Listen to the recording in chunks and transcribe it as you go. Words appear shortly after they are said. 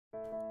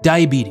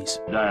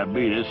Diabetes.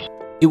 Diabetes.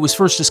 It was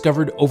first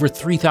discovered over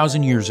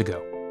 3,000 years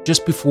ago,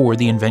 just before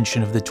the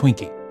invention of the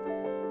Twinkie.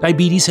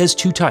 Diabetes has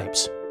two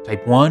types,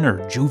 type 1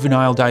 or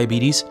juvenile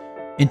diabetes,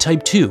 and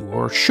type 2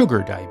 or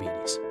sugar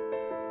diabetes.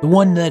 The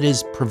one that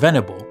is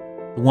preventable,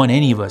 the one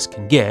any of us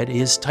can get,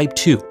 is type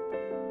 2.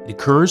 It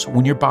occurs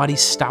when your body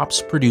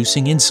stops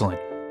producing insulin,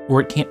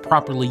 or it can't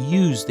properly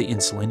use the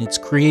insulin it's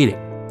creating.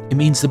 It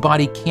means the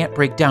body can't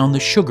break down the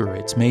sugar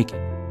it's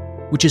making,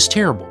 which is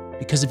terrible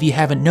because if you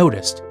haven't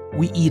noticed,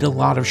 we eat a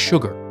lot of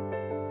sugar.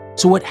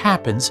 So what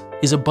happens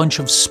is a bunch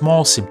of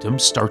small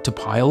symptoms start to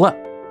pile up.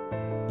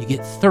 You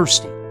get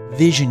thirsty,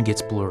 vision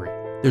gets blurry,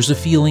 there's a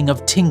feeling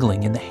of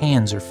tingling in the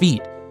hands or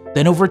feet.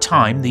 Then over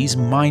time, these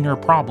minor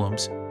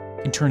problems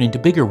can turn into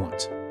bigger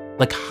ones,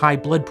 like high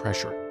blood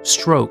pressure,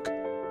 stroke,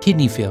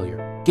 kidney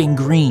failure,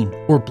 gangrene,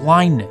 or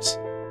blindness.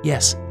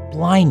 Yes,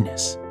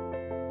 blindness.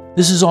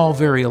 This is all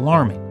very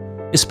alarming,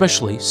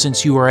 especially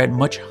since you are at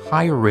much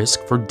higher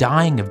risk for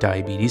dying of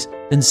diabetes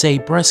than, say,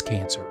 breast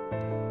cancer,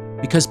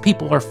 because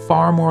people are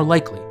far more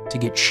likely to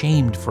get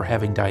shamed for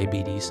having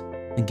diabetes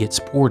than get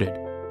supported.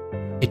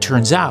 It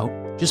turns out,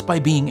 just by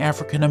being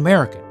African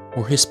American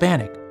or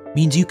Hispanic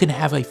means you can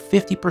have a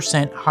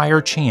 50%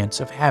 higher chance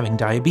of having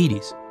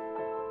diabetes.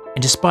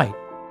 And despite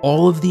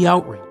all of the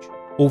outrage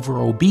over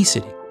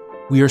obesity,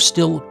 we are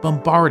still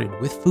bombarded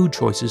with food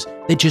choices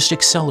that just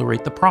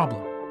accelerate the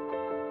problem,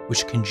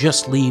 which can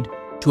just lead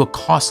to a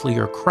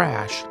costlier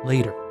crash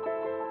later.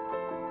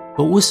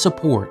 But with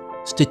support,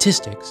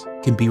 statistics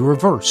can be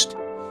reversed,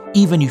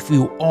 even if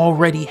you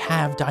already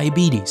have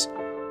diabetes.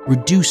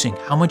 Reducing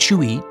how much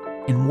you eat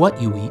and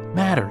what you eat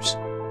matters.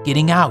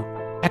 Getting out,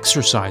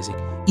 exercising,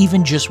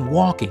 even just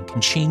walking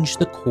can change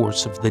the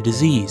course of the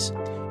disease.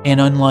 And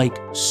unlike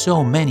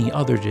so many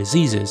other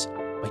diseases,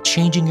 by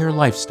changing your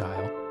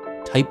lifestyle,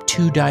 type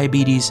 2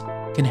 diabetes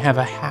can have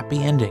a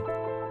happy ending,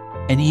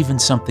 and even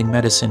something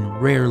medicine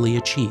rarely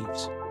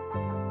achieves.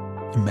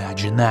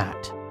 Imagine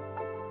that.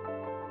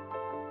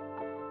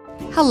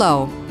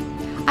 Hello,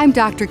 I'm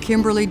Dr.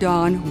 Kimberly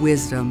Dawn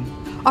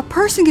Wisdom. A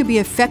person can be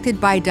affected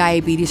by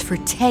diabetes for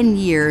 10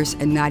 years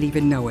and not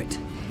even know it.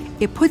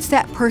 It puts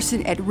that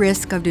person at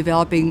risk of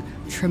developing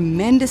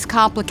tremendous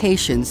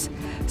complications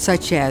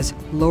such as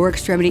lower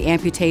extremity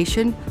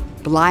amputation,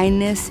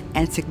 blindness,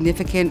 and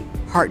significant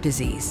heart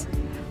disease.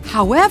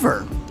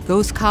 However,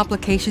 those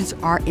complications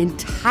are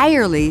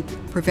entirely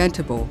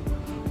preventable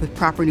with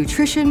proper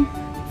nutrition,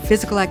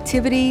 physical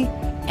activity,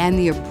 and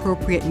the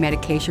appropriate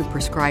medication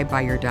prescribed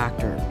by your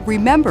doctor.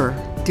 Remember,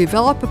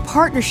 develop a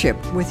partnership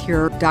with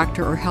your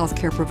doctor or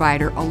healthcare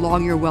provider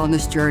along your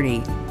wellness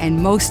journey.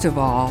 And most of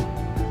all,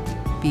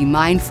 be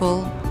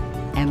mindful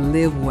and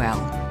live well.